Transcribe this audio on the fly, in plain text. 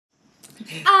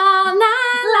All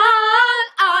night long,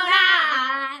 all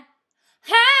night.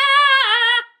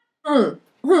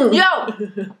 Yo!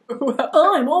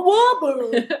 I'm a whopper.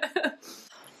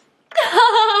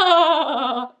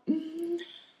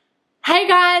 Hey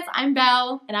guys, I'm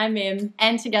Belle. And I'm Mim.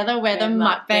 And together we're the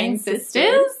Mukbang Mukbang sisters.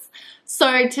 sisters.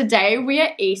 So today we are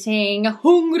eating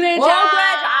Hungry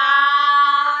Jacks.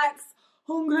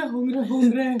 Hungry, hungry,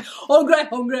 hungry. Hungry,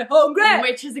 hungry, hungry.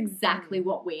 Which is exactly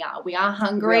what we are. We are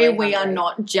hungry. Really we are hungry.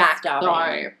 not jacked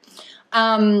Starving.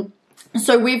 though.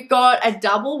 So we've got a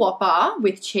double Whopper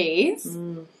with cheese.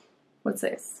 What's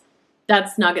this?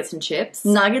 That's nuggets and chips.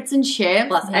 Nuggets and chips.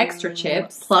 Plus extra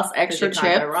chips. Plus 'Cause extra you chips.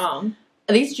 can't go wrong.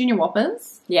 Are these junior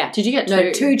Whoppers? Yeah. Did you get two?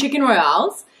 No, 2 chicken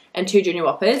royales and 2 junior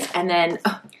whoppers. And then,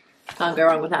 can't go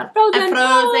wrong with that. Frozen A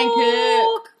frozen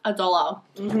Coke. Coke. $1.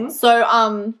 Mm-hmm.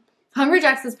 So, Hungry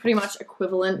Jack's is pretty much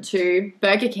equivalent to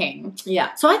Burger King.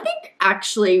 Yeah. So I think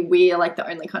actually we are like the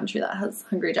only country that has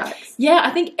Hungry Jack's. Yeah,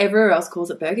 I think everywhere else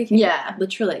calls it Burger King. Yeah.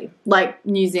 Literally. Like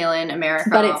New Zealand, America.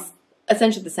 But it's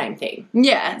essentially the same thing.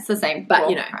 yeah, it's the same. But,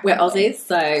 you know, we're practically. Aussies,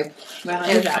 so we're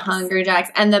Hungry It's Jacks. Hungry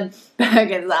Jack's, and the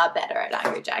burgers are better at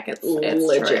Hungry Jack. It's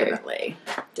Legitimately.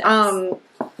 true.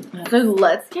 So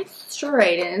let's get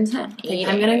straight into I think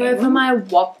I'm going to go for my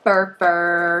Whopper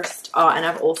first. Oh, and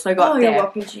I've also got your their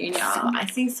Whopper Junior.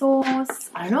 spicy sauce.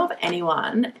 I don't know if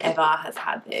anyone ever has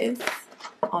had this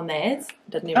on theirs.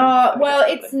 Doesn't even. Well,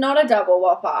 it's not a double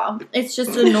Whopper. It's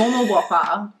just a normal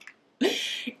Whopper.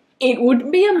 It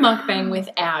wouldn't be a mukbang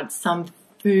without some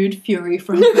food fury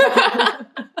from Belle. It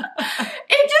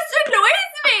just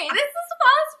annoys me. This is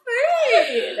fast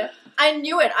food. I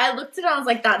knew it. I looked at it and I was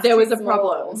like, that's There too was a small.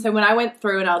 problem. So when I went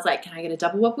through and I was like, can I get a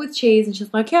double Whopper with cheese? And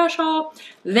she's like, yeah, sure.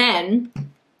 Then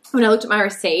when I looked at my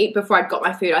receipt before I'd got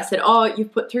my food, I said, oh,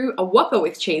 you've put through a Whopper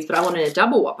with cheese, but I wanted a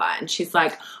double Whopper. And she's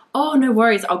like, oh, no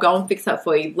worries. I'll go and fix that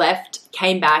for you. Left,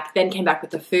 came back, then came back with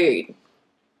the food.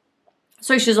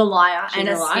 So she's a liar She's and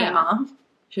a a liar. schemer.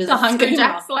 She's The a Hungry schemer.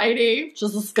 Jack's lady.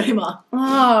 She's a schemer. A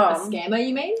Oh, scammer,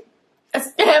 you mean? a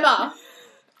scammer.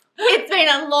 It's been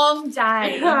a long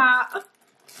day.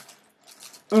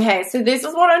 Okay, so this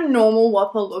is what a normal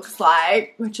Whopper looks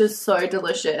like, which is so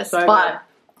delicious. So but good.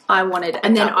 I wanted a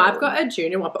And then double. I've got a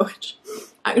junior Whopper, which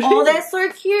actually Oh, they're so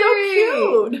cute.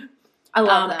 so cute. I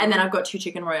love them. And then I've got 2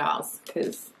 chicken royales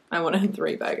because I wanted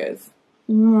 3 burgers.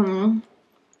 Mm.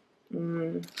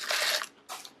 Mm.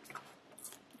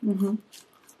 Mm-hmm.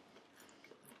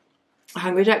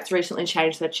 Hungry Jack's recently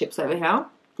changed their chips over here,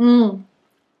 Mm.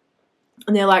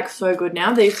 and they're like so good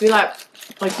now. They used to be like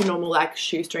your normal like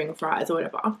shoestring fries or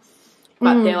whatever,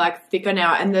 but they're like thicker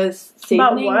now, and the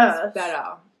seasoning worse. is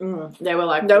better. They were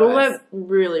like They were worse.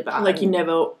 really bad. Like you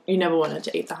never wanted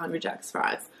to eat the Hungry Jack's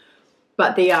fries,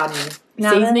 but the Now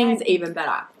they're seasoning's like- even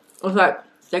better. It was like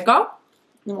thicker.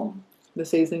 Mm. The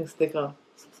seasoning's thicker.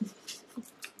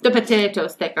 The potato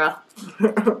sticker.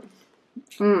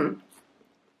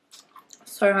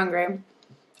 So hungry.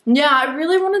 Yeah, I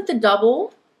really wanted the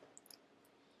double.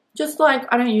 Just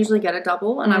like, I don't usually get a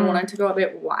double, and I wanted to go a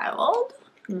bit wild.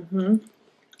 Mm-hmm.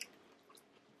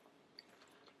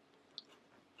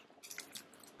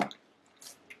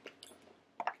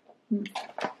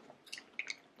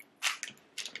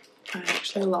 I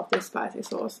actually love this spicy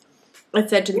sauce. I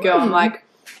said to the girl, I'm like,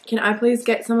 can I please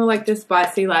get some of like the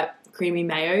spicy like creamy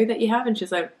mayo that you have? And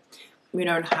she's like, we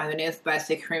don't have any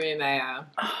spicy creamy mayo.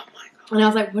 Oh my god. And I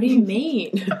was like, what do you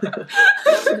mean?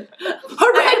 Horrendous.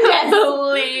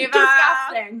 Believe it.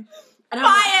 Disgusting. And I'm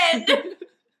like, Fired.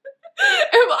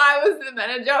 if I was the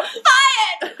manager,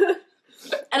 fired.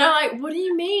 And I'm like, what do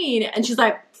you mean? And she's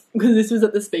like, because this was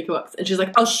at the speaker box, and she's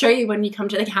like, I'll show you when you come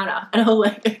to the counter. And I was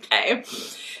like, okay.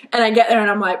 And I get there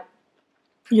and I'm like,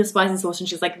 your spicy sauce, and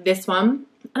she's like, this one.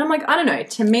 And I'm like, I don't know.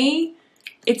 To me,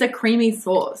 it's a creamy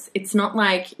sauce. It's not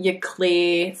like your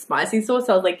clear spicy sauce.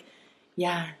 I was like,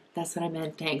 yeah, that's what I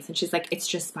meant. Thanks. And she's like, it's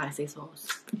just spicy sauce.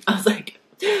 I was like,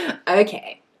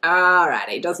 okay,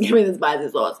 alrighty, just give me the spicy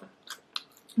sauce.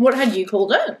 What had you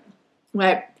called it?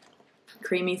 Like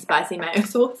creamy spicy mayo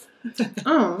sauce.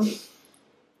 Oh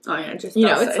yeah, just You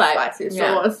know, it's like spicy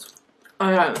yeah. sauce.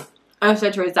 I don't know. I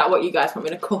said to her, is that what you guys want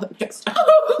me to call it next time?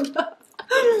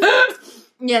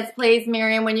 Yes, please,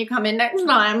 Miriam, when you come in next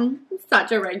time.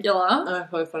 Such a regular. Oh,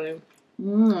 so funny.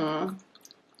 Mm.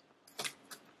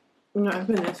 I'm gonna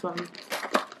open this one.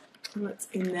 What's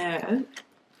in there?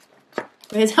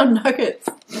 Where's our nuggets?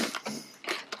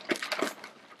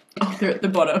 Oh, they're at the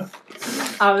bottom.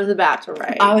 I was about to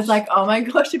rage. I was like, oh my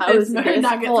gosh, if I there's was no this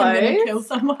nuggets, I'm gonna close. kill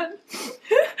someone.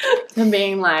 and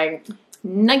being like,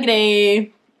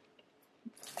 Nuggety.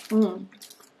 mm.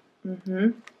 Mm-hmm.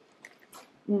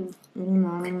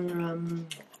 Mm.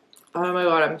 Oh my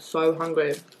god, I'm so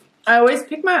hungry. I always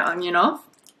pick my onion off.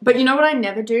 But you know what I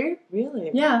never do? Really?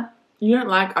 Yeah. You don't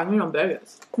like onion on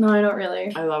burgers? No, not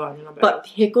really. I love onion on burgers. But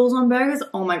pickles on burgers,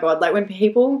 oh my god. Like when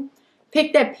people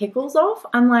pick their pickles off,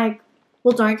 I'm like,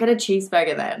 well, don't get a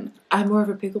cheeseburger then. I'm more of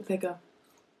a pickle picker.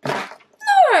 No.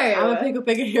 I'm a pickle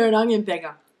picker, you're an onion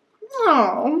picker.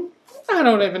 No. I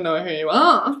don't even know who you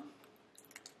are.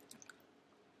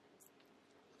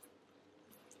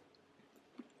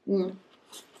 Mm.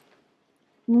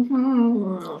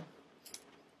 Mm.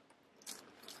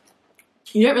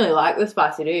 You don't really like the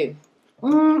spicy, do you?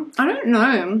 I don't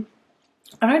know.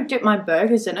 I don't dip my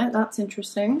burgers in it. That's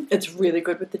interesting. It's really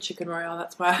good with the chicken royale.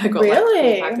 That's why I got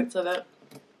Really? like 4 packets of it.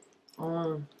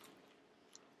 Mm.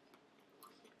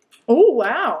 Oh,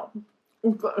 wow.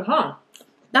 Huh?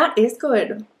 That is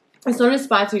good. It's not as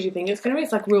spicy as you think it's going to be.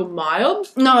 It's like real mild.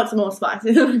 No, it's more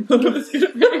spicy than I thought it was going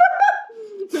to be.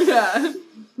 Yeah.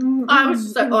 I was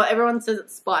just like, oh, everyone says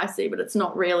it's spicy, but it's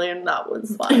not really, and that was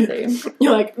spicy.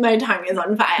 You're like, my tongue is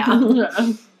on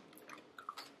fire.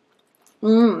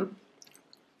 Yeah.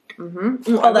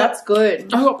 Oh, that's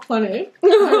good. I got plenty. I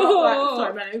got like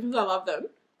so many because I love them.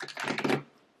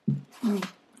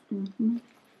 Mm-hmm.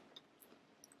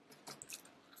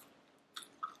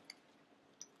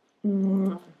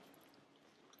 Mm.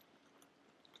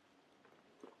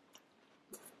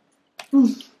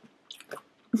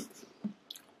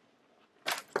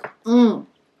 Mm.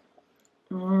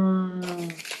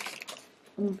 Mm.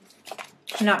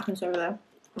 Napkins over there.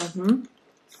 Mm-hmm.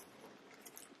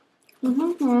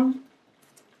 Mm-hmm.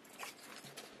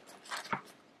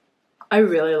 I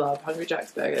really love Hungry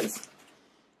Jack's burgers.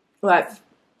 Like,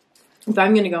 if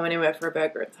I'm going to go anywhere for a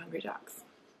burger, it's Hungry Jack's.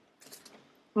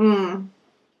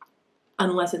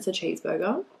 Unless it's a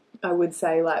cheeseburger, I would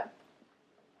say like...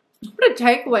 But a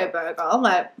takeaway burger,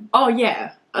 like... Oh,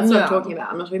 yeah. That's what Yeah. I'm talking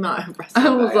about. I'm not talking about a restaurant I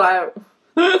was burger.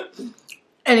 like...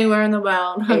 anywhere in the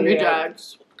world, Hungry Yeah.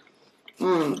 Jack's.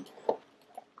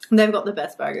 They've got the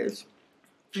best burgers.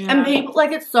 Yeah. And people,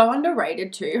 like, it's so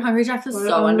underrated too. Hungry Jack's is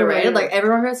so underrated. Like,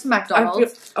 everyone goes to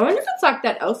McDonald's. I wonder if it's like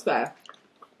that elsewhere.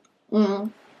 With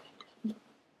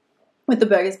the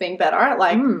burgers being better.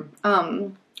 Like,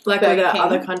 Like Burger with King.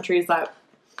 other countries, like,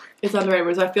 it's underrated.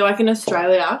 Whereas I feel like in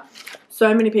Australia,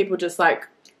 so many people just like,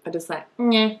 are just like,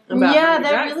 yeah, about yeah, Hungry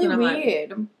they're Jack's, really and I'm like,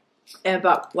 weird. yeah,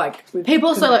 but like, with People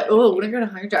are so like, oh, we're gonna go to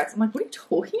Hungry Jack's. I'm like, what are you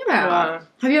talking about? Wow.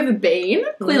 Have you ever been?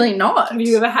 Clearly not. Have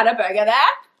you ever had a burger there?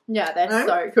 Yeah, they're No?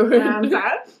 so good.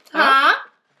 Huh?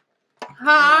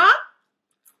 Huh?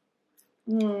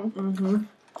 Mm-hmm.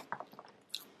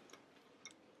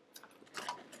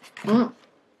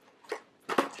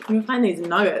 You'll find these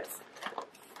nuggets.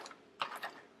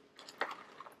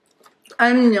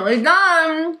 I'm nearly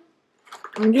done.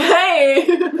 Okay.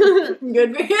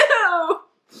 Good for you.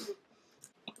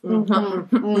 I'm trying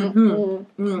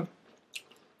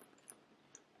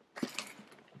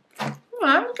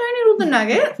to eat all the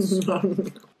nuggets.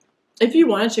 If you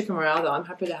want a chicken royale, though, I'm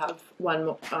happy to have one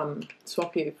more,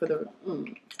 swap you for the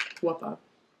Whopper.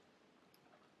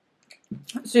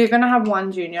 So you're gonna have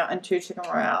 1 junior and 2 chicken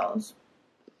royales.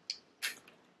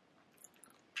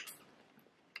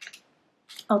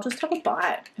 I'll just have a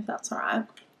bite if that's alright.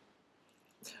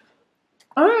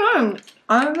 I don't know.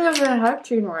 I've never had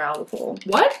chicken royale before.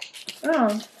 What? Oh.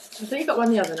 I thought you got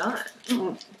one the other night.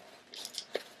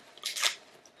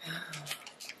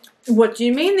 What do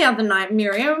you mean the other night,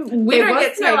 Miriam? We It don't was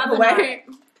get the other takeaway night.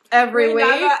 every We week.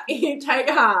 never eat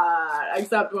takeout,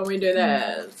 except when we do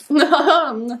this.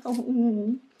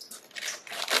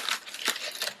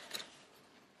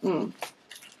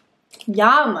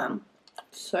 Yum.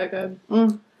 So good.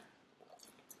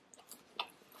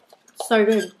 So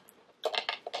good.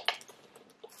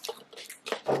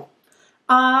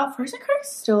 Frozen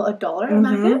Coke's still $1 at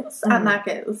Macca's? At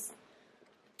Macca's.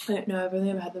 I don't know. I've only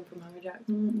ever had them from Hungry Jack's.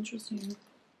 Interesting.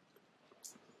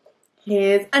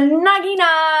 Here's a nuggy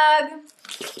nug.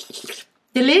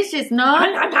 Delicious, no?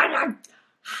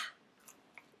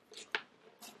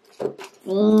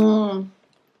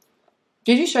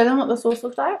 Did you show them what the sauce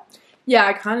looked like? Yeah,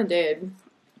 I kind of did.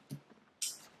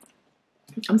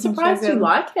 I'm surprised you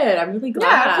like it. I'm really glad.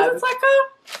 Yeah, because it's like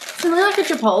something like a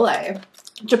Chipotle.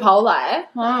 Chipotle.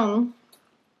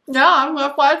 Yeah,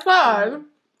 that's why I said.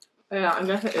 Yeah, I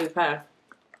guess it is fair.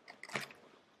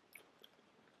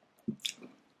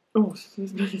 Oh,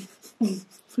 excuse me.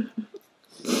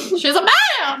 She's a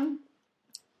man!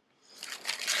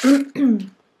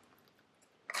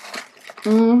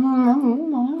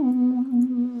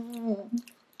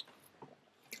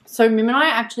 So Mim and I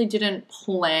actually didn't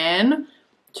plan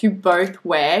to both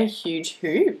wear huge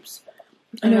hoops.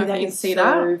 I don't know if you can see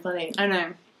that. Funny. I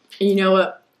know. You know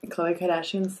what Khloe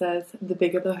Kardashian says, the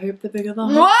bigger the hoop, the bigger the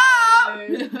Wow!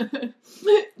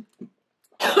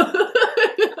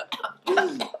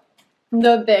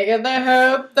 The bigger the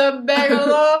hoop, the bigger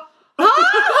the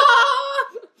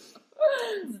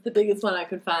This is the biggest one I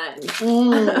could find.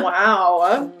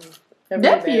 Wow.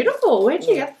 They're beautiful. Where'd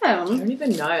you get I them? don't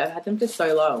even know. I've had them for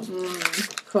so long.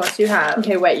 Of course you have.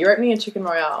 Okay, wait. You're opening a chicken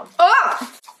royale.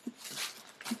 Ah!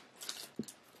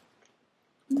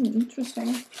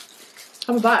 Interesting.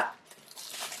 Have a bite.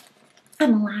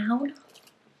 I'm loud.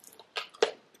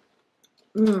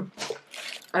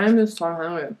 I'm just so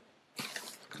hungry.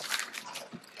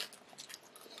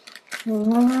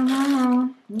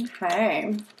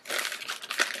 Okay.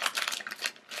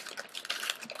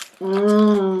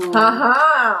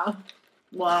 Haha!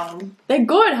 Wow. They're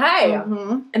good, hey?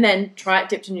 Mm-hmm. And then try it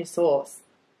dipped in your sauce.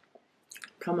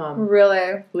 Come on.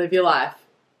 Really? Live your life.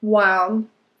 Wow.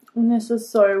 And this is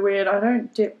so weird. I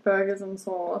don't dip burgers in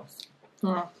sauce.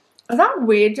 Is that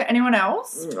weird to anyone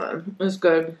else? It's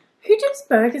good. Who dips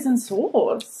burgers in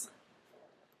sauce?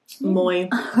 Moi.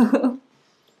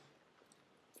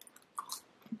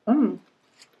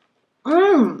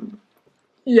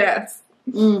 Yes.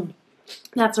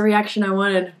 That's a reaction I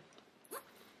wanted.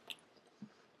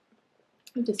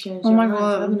 I've just changed Oh my your mind,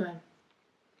 God. haven't I?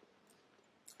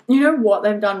 You know what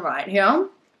they've done right here?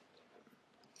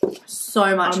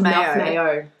 So much Enough mayo.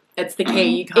 mayo. It's the key.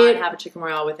 You can't have a chicken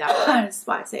royale without it. It's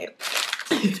spicy.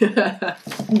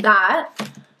 That,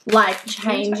 like,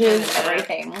 changes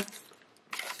everything.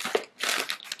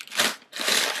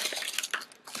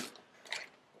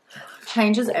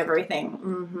 Changes everything.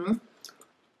 Mm-hmm.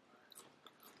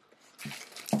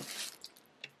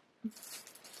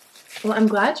 Well, I'm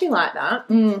glad you like that.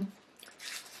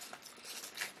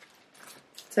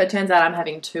 So it turns out I'm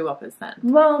having 2 Whoppers then.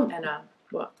 Well, And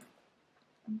what?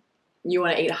 You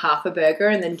want to eat half a burger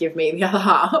and then give me the other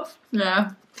half?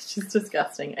 yeah. It's just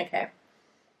disgusting. Okay.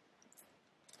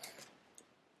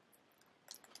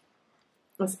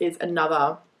 This is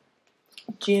another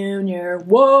Junior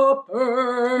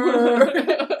Whopper.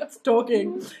 It's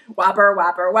talking. Whopper,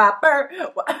 whopper, whopper.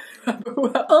 Whopper,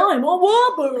 whopper. I'm a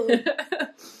Whopper.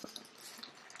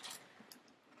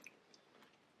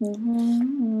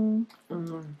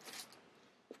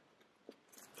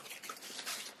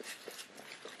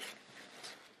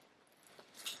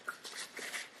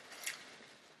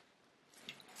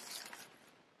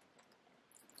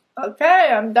 Okay,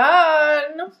 I'm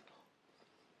done. Oh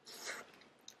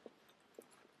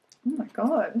my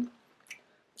god.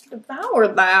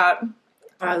 Devoured that.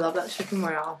 I love that chicken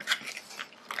royale.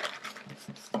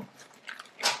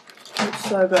 It's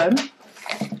so good.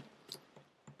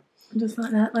 Just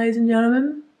like that, ladies and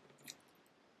gentlemen.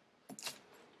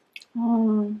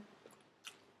 Oh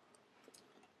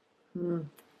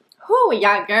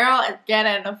yeah, girl, it's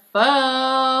getting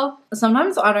full.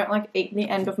 Sometimes I don't like eat the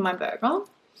end of my burger.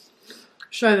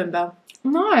 Show them, Belle.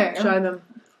 No. Show them.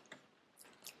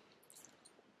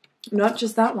 Not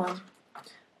just that one.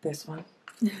 This one.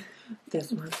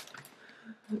 This one.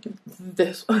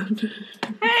 This one.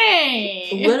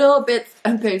 Hey. Little bits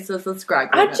and pieces of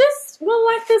scrag. Like,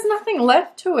 there's nothing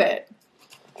left to it.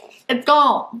 It's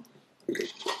gone.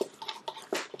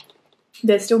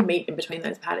 There's still meat in between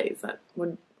those patties. That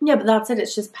would. Yeah, but that's it.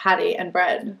 It's just patty and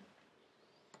bread.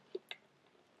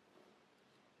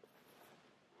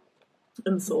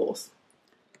 And sauce.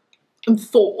 And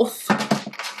sauce.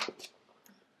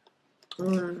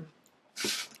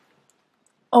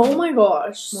 Oh my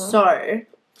gosh. What? So,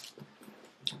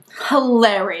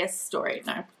 hilarious story.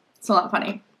 No, it's not that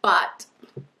funny. But,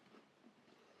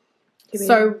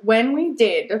 so when we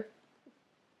did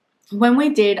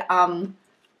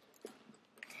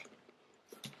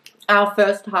our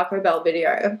first Taco Bell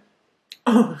video,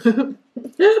 and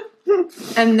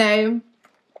they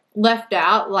left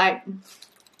out like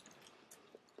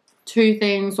 2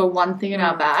 things or 1 thing in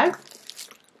our bag,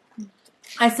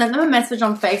 I sent them a message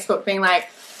on Facebook being like,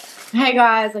 hey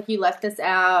guys, like, you left us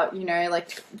out, you know,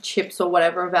 like chips or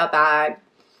whatever of our bag.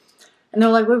 And they're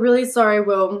like, we're really sorry,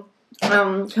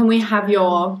 can we have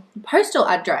your postal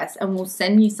address and we'll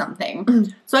send you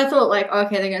something? So I thought like,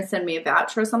 okay, they're going to send me a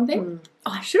voucher or something.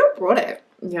 Oh, I should have brought it.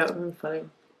 Yeah, it was funny.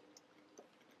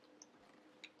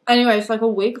 Anyways, like a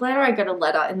week later, I get a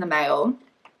letter in the mail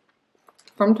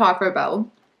from Taco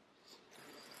Bell.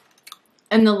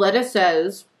 And the letter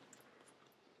says,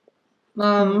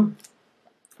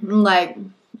 like,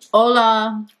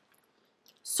 hola,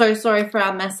 so sorry for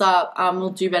our mess up. We'll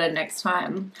do better next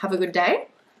time. Have a good day.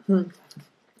 And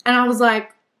I was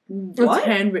like, what? It's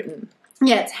handwritten.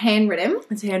 Yeah, it's handwritten.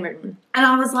 It's handwritten. And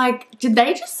I was like, did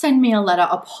they just send me a letter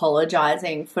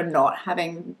apologizing for not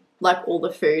having like all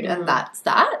the food and that's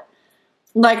that.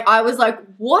 Like I was like,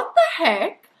 what the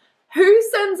heck? Who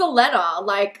sends a letter?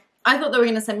 Like I thought they were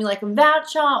going to send me like a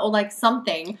voucher or like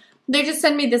something. They just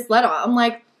send me this letter. I'm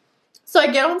like, so I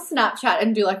get on Snapchat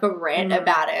and do like a rant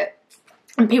about it.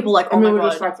 And people like, oh my god.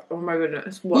 Just like, oh my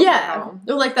goodness. What the hell?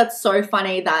 They're like, that's so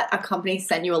funny that a company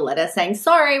sent you a letter saying,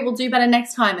 sorry, we'll do better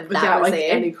next time. And that was like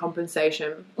it. any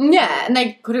compensation. Yeah, and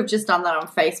they could have just done that on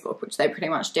Facebook, which they pretty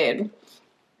much did.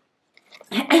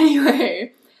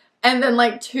 Anyway, and then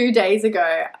like 2 days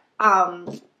ago,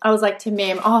 I was like to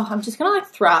Mim, oh, I'm just gonna like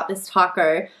throw out this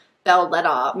Taco Bell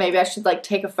letter. Maybe I should like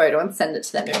take a photo and send it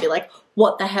to them and be like,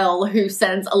 what the hell? Who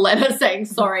sends a letter saying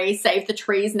sorry, save the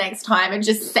trees next time and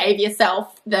just save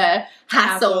yourself the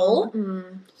hassle?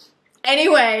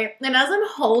 Anyway, and as I'm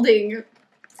holding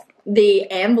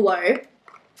the envelope,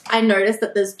 I noticed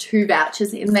that there's 2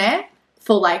 vouchers in there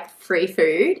for like free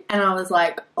food. And I was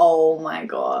like, oh my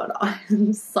god,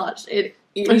 I'm such an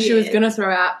idiot. And she was going to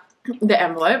throw out the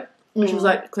envelope. She was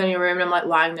like cleaning her room and I'm like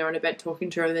lying there on a bed talking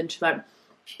to her. And then she like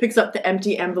picks up the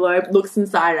empty envelope, looks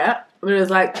inside it. And it was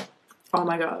like, oh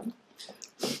my god.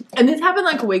 And this happened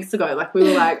like weeks ago. Like we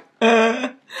were like,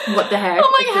 what the heck?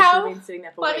 Oh my, how been sitting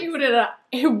there for funny weeks.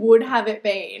 would have it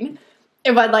been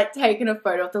if I'd like taken a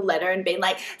photo of the letter and been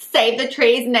like, save the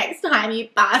trees next time, you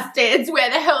bastards. Where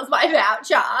the hell's my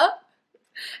voucher?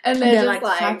 And they're just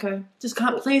like Psycho. Just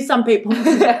can't please some people.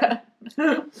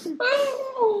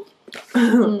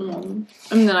 And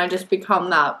then I just become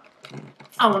that,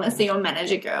 I want to see your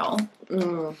manager girl.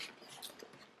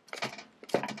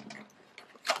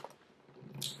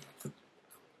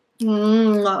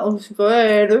 That was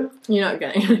good. You're not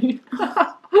getting any.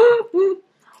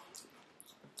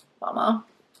 Bummer.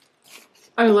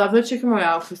 I love the chicken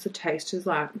royale because the taste is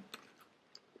like,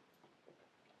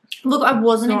 look, I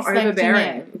wasn't it's not expecting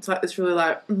overbearing. it. It's like, it's really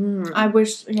like, I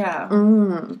wish, yeah.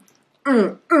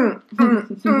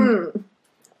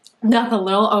 That's a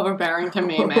little overbearing to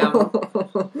me, ma'am.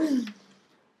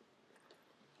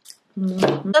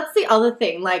 That's the other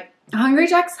thing. Like, Hungry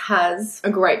Jack's has a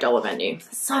great dollar menu.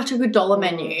 such a good dollar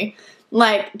menu.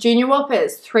 Like, Junior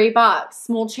Whoppers, $3.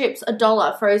 Small chips,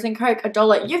 $1. Frozen Coke,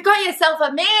 $1. You've got yourself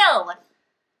a meal!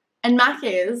 And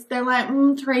Macca's, they're like,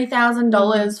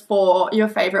 $3,000 for your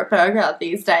favourite burger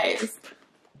these days.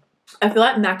 I feel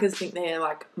like Macca's think they're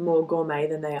like more gourmet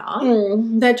than they are.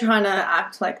 They're trying to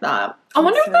act like that. I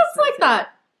wonder if that's like that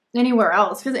anywhere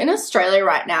else. Because in Australia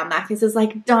right now, Macca's is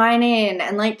like dine in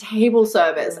and like table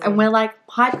service. And we're like,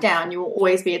 pipe down, you will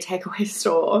always be a takeaway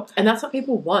store. And that's what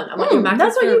people want. I'm like, Macca's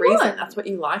that's what for you a reason. want. That's what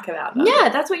you like about them. Yeah,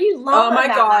 that's what you love. Oh my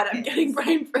about god, Macca's. I'm getting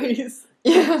brain freeze.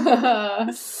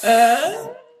 Yeah.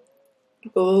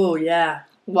 Oh, yeah.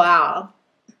 Wow.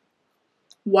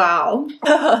 Wow.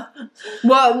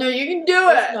 Well, no, you can do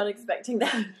I was it. not expecting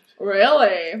that.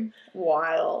 Really?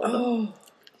 Wild. Oh.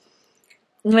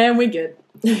 Man, we good.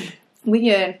 We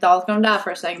good. Thought I was gonna die for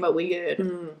a second, but we good.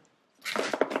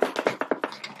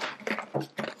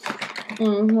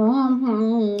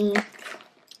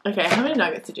 Okay, how many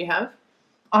nuggets did you have?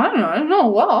 I don't know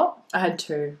what. I had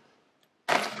 2.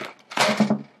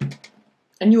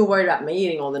 And you were worried about me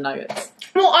eating all the nuggets.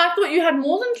 Well, I thought you had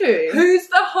more than 2. Who's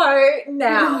the hoe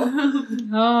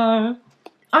now?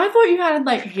 I thought you had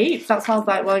like heaps. That's why I was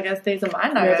like, well, I guess these are my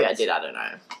nuggets. Maybe I did, I don't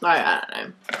know. I don't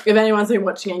know. If anyone's been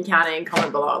watching and counting,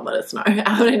 comment below and let us know.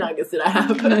 How many nuggets did I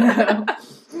have?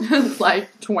 It's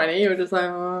like 20. You're just like,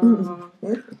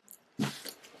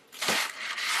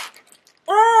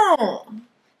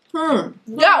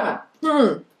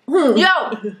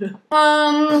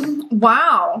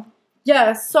 Wow.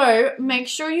 Yeah, so make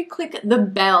sure you click the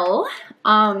bell,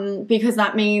 because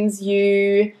that means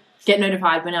you get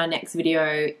notified when our next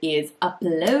video is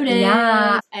uploaded.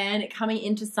 Yeah. And coming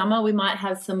into summer, we might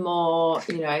have some more,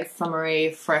 you know,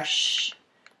 summery, fresh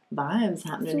vibes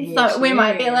happening here. So too. we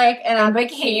might be like in our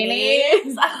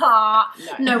bikinis.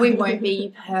 No, we won't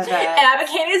be pervert. And our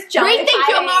bikinis jumping. Rethink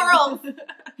your morals.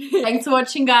 Thanks for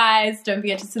watching, guys. Don't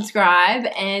forget to subscribe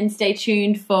and stay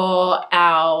tuned for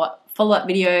our follow-up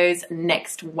videos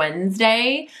next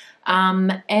Wednesday.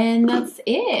 And that's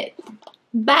it.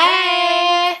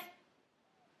 Bye.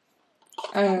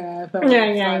 Yeah.